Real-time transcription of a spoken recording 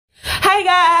Hi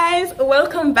guys,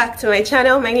 welcome back to my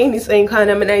channel. My name is Oyinka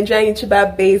and I'm a Nigerian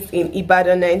YouTuber based in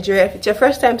Ibadan, Nigeria. If it's your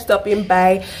first time stopping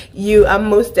by, you are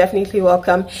most definitely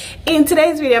welcome. In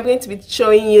today's video, I'm going to be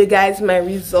showing you guys my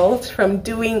results from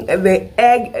doing the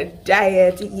egg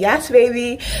diet. Yes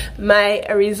baby, my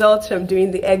results from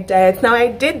doing the egg diet. Now I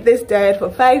did this diet for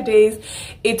 5 days.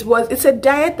 It's a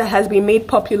diet that has been made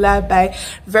popular by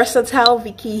Versatile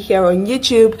Vicky here on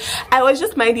YouTube. I was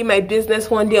just minding my business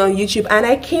one day on YouTube and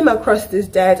I came across this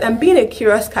diet, and being a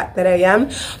curious cat that I am,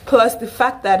 plus the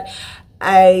fact that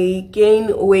I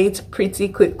gain weight pretty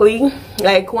quickly,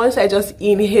 like once I just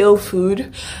inhale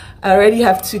food I already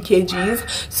have 2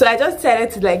 kgs. So I just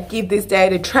decided to give this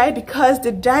diet a try, because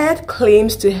the diet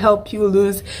claims to help you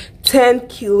lose 10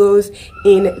 kilos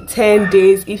in 10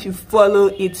 days if you follow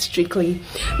it strictly.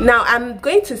 Now I'm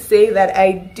going to say that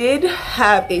I did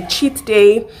have a cheat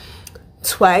day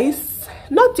twice.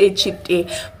 Not a cheat day,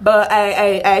 but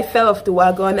I fell off the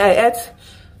wagon. I ate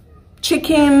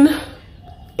chicken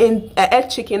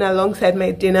alongside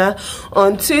my dinner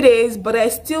on 2 days, but I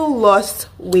still lost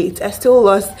weight. I still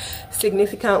lost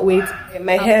significant weight.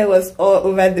 My hair was all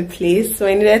over the place, so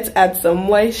I needed to add some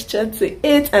moisture to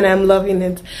it, and I'm loving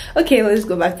it. Okay, let's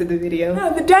go back to the video. Now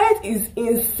the diet is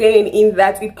insane in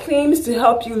that it claims to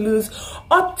help you lose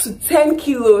up to 10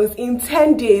 kilos in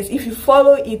 10 days if you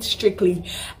follow it strictly.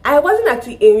 I wasn't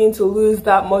actually aiming to lose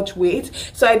that much weight,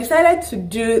 so I decided to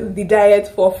do the diet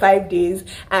for 5 days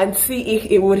and see if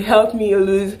it would help me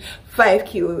lose 5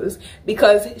 kilos,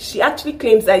 because she actually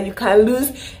claims that you can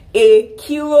lose a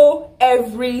kilo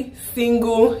every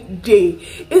single day.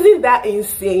 Isn't that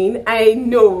insane? I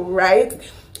know, right?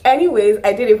 Anyways,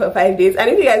 I did it for 5 days, and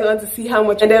if you guys want to see how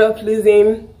much I ended up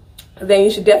losing, then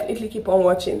you should definitely keep on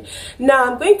watching.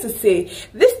 Now I'm going to say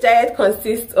this diet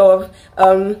consists of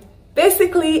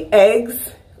basically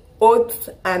eggs, oats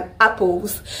and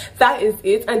apples. That is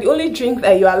it, and the only drink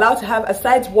that you're allowed to have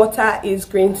aside water is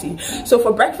green tea. So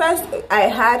for breakfast I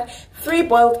had 3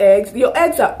 boiled eggs. Your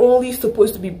eggs are only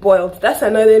supposed to be boiled. That's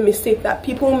another mistake that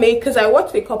people make, because I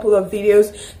watched a couple of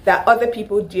videos that other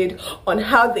people did on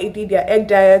how they did their egg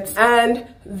diets, and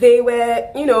they were,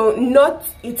 you know, not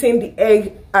eating the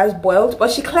egg as boiled,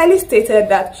 but she clearly stated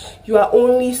that you are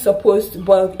only supposed to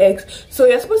boil eggs. So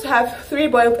you're supposed to have 3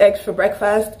 boiled eggs for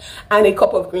breakfast and a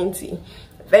cup of green tea.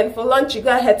 Then for lunch you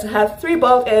go ahead to have 3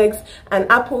 boiled eggs, an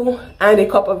apple and a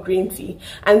cup of green tea.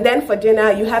 And then for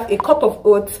dinner you have a cup of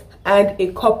oats and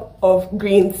a cup of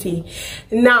green tea.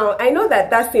 Now I know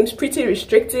that seems pretty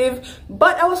restrictive,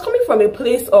 but I was coming from a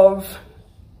place of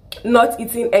not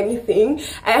eating anything.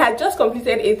 I had just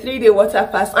completed a 3-day water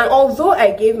fast, and although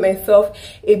I gave myself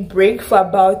a break for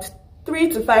about 3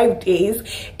 to 5 days,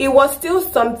 it was still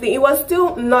something. It was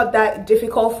still not that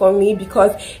difficult for me,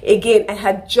 because again I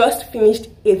had just finished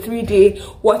a 3-day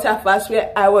water fast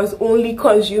where I was only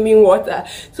consuming water.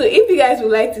 So if you guys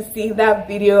would like to see that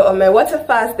video on my water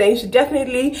fast, then you should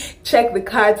definitely check the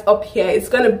cards up here. It's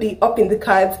going to be up in the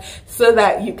cards so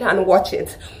that you can watch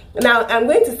it. Now I'm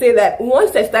going to say that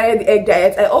once I started the egg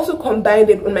diet, I also combined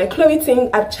it with my clothing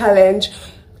app challenge,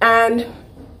 and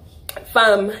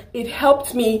fam, it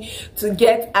helped me to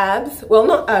get abs. Well,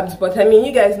 not abs, but I mean,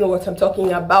 you guys know what I'm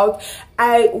talking about.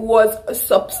 I was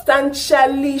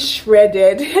substantially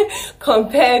shredded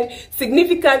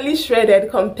significantly shredded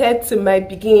compared to my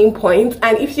beginning point.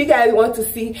 And if you guys want to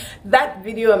see that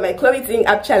video on my clothing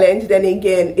app challenge, then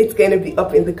again it's going to be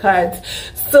up in the cards.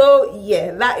 So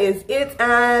yeah, that is it.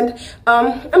 And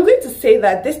I'm going to say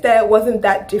that this diet wasn't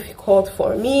that difficult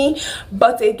for me,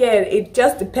 but again it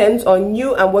just depends on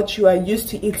you and what you are used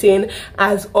to eating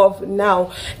as of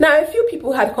now. Now a few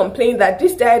people had complained that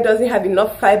this diet doesn't have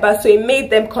enough fiber, so it made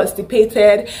them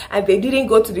constipated and they didn't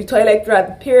go to the toilet throughout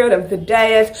the period of the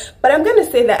diet. But I'm going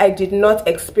to say that I did not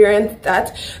experience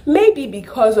that, maybe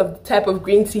because of the type of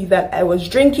green tea that I was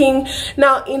drinking.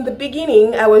 Now in the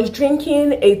beginning I was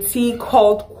drinking a tea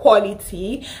called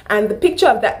Quality, and the picture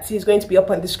of that tea is going to be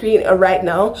up on the screen right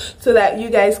now so that you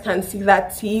guys can see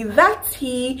that tea. That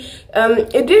tea,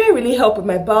 it didn't really help with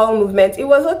my bowel movement. It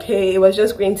was okay, it was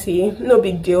just green tea, no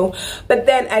big deal. But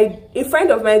then a friend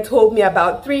of mine told me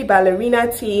about 3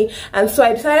 ballerina tea, and so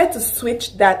I decided to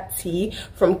switch that tea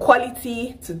from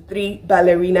Quality to 3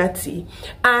 ballerina tea.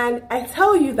 And I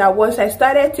tell you that once I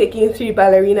started taking 3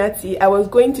 ballerina tea, I was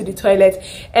going to the toilet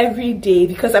every day,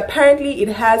 because apparently it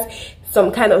has some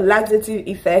kind of laxative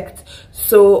effect.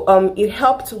 So it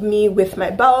helped me with my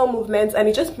bowel movements, and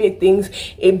it just made things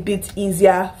a bit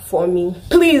easier for me.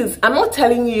 Please, I'm not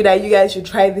telling you that you guys should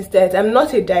try this diet. I'm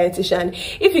not a dietitian.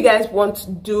 If you guys want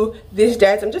to do this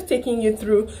diet, I'm just taking you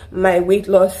through my weight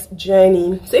loss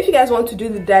journey. So if you guys want to do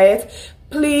the diet,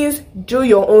 please do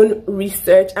your own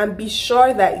research and be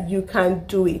sure that you can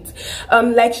do it.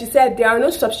 Like she said, there are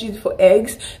no substitutes for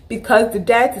eggs because the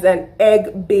diet is an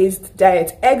egg-based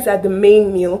diet. Eggs are the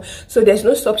main meal, so there's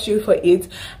no substitute for it,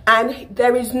 and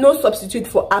there is no substitute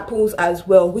for apples as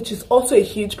well, which is also a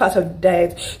huge part of the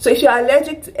diet. So if you're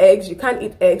allergic to eggs, you can't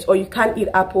eat eggs, or you can't eat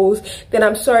apples, then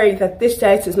I'm sorry that this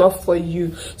diet is not for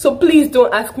you. So please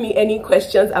don't ask me any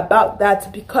questions about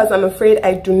that because I'm afraid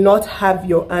I do not have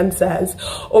your answers.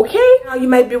 Okay, now you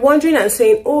might be wondering and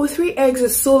saying, oh, 3 eggs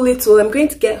is so little, I'm going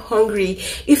to get hungry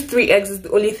if 3 eggs is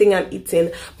the only thing I'm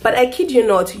eating. But I kid you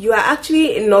not, you are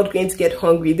actually not going to get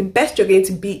hungry. The best you're going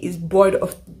to be is bored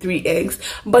of 3 eggs,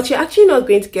 but you're actually not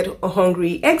going to get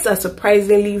hungry. Eggs are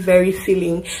surprisingly very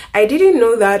filling. I didn't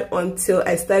know that until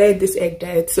I started this egg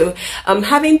diet. So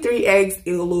having 3 eggs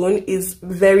alone is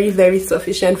very, very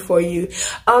sufficient for you.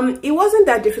 It wasn't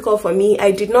that difficult for me.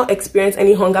 I did not experience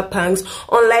any hunger pangs.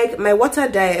 Unlike my water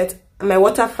diet, my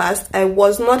water fast, I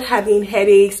was not having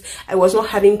headaches, I was not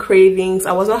having cravings,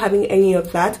 I was not having any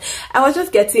of that. I was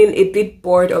just getting a bit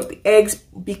bored of the eggs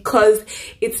because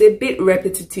it's a bit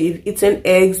repetitive. It's an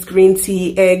eggs, green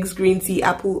tea,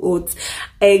 apple oats,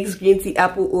 eggs, green tea,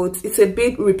 apple oats. It's a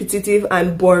bit repetitive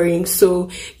and boring.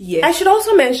 So yeah, I should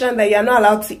also mention that you're not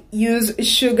allowed to use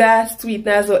sugar,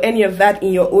 sweeteners, or any of that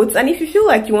in your oats. And if you feel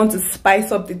like you want to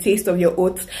spice up the taste of your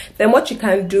oats, then what you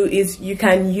can do is you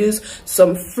can use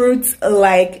some fruits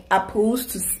like apples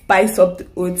to spice up the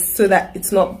oats so that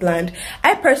it's not bland.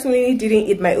 I personally didn't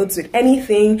eat my oats with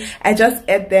anything. I just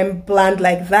ate them bland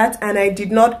like that, and I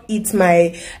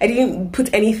didn't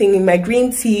put anything in my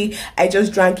green tea. I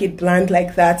just drank it bland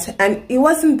like that, and it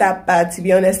wasn't that bad, to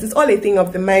be honest. It's all a thing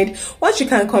of the mind. Once you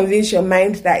can convince your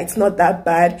mind that it's not that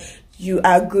bad, you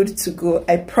are good to go,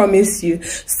 I promise you.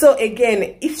 So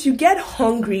again, if you get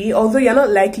hungry, although you're not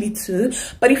likely to,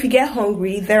 but if you get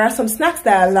hungry, there are some snacks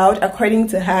that are allowed according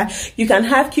to her. You can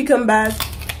have cucumbers,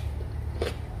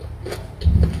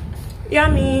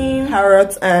 yummy,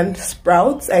 carrots and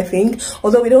sprouts, I think,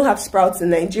 although we don't have sprouts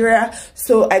in Nigeria.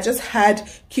 So I just had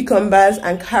cucumbers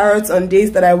and carrots on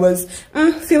days that I was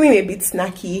feeling a bit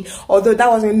snacky, although that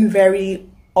wasn't very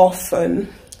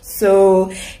often.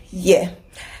 So yeah,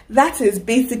 that is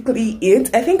basically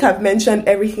it. I think I've mentioned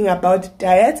everything about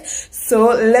diet. So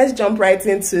let's jump right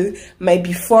into my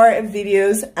before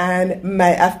videos and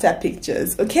my after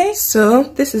pictures, okay? So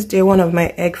this is day 1 of my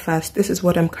egg fast. This is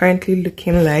what I'm currently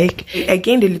looking like. I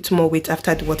gained a little more weight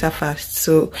after the water fast.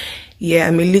 So yeah,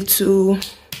 I'm a little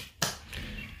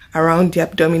around the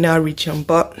abdominal region,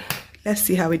 but let's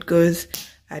see how it goes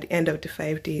at the end of the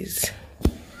 5 days.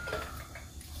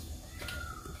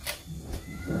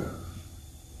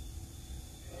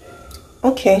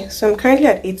 Okay, so I'm currently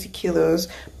at 80 kilos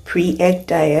pre-egg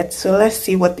diet. So let's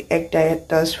see what the egg diet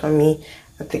does for me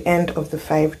at the end of the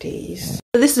 5 days.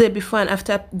 So this is a before and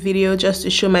after video just to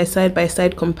show my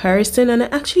side-by-side comparison, and I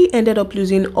actually ended up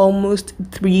losing almost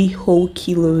 3 whole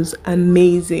kilos.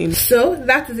 Amazing. So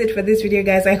that is it for this video,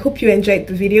 guys. I hope you enjoyed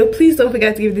the video. Please don't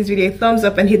forget to give this video a thumbs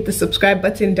up and hit the subscribe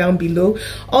button down below.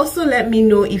 Also, let me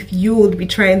know if you would be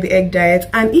trying the egg diet,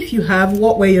 and if you have,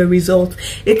 what were your results.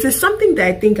 It is something that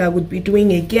I think I would be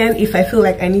doing again if I feel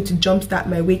like I need to jumpstart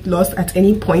my weight loss at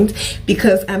any point,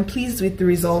 because I'm pleased with the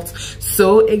results.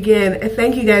 So again,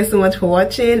 thank you guys so much for watching,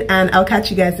 and I'll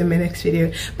catch you guys in my next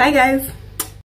video. Bye guys.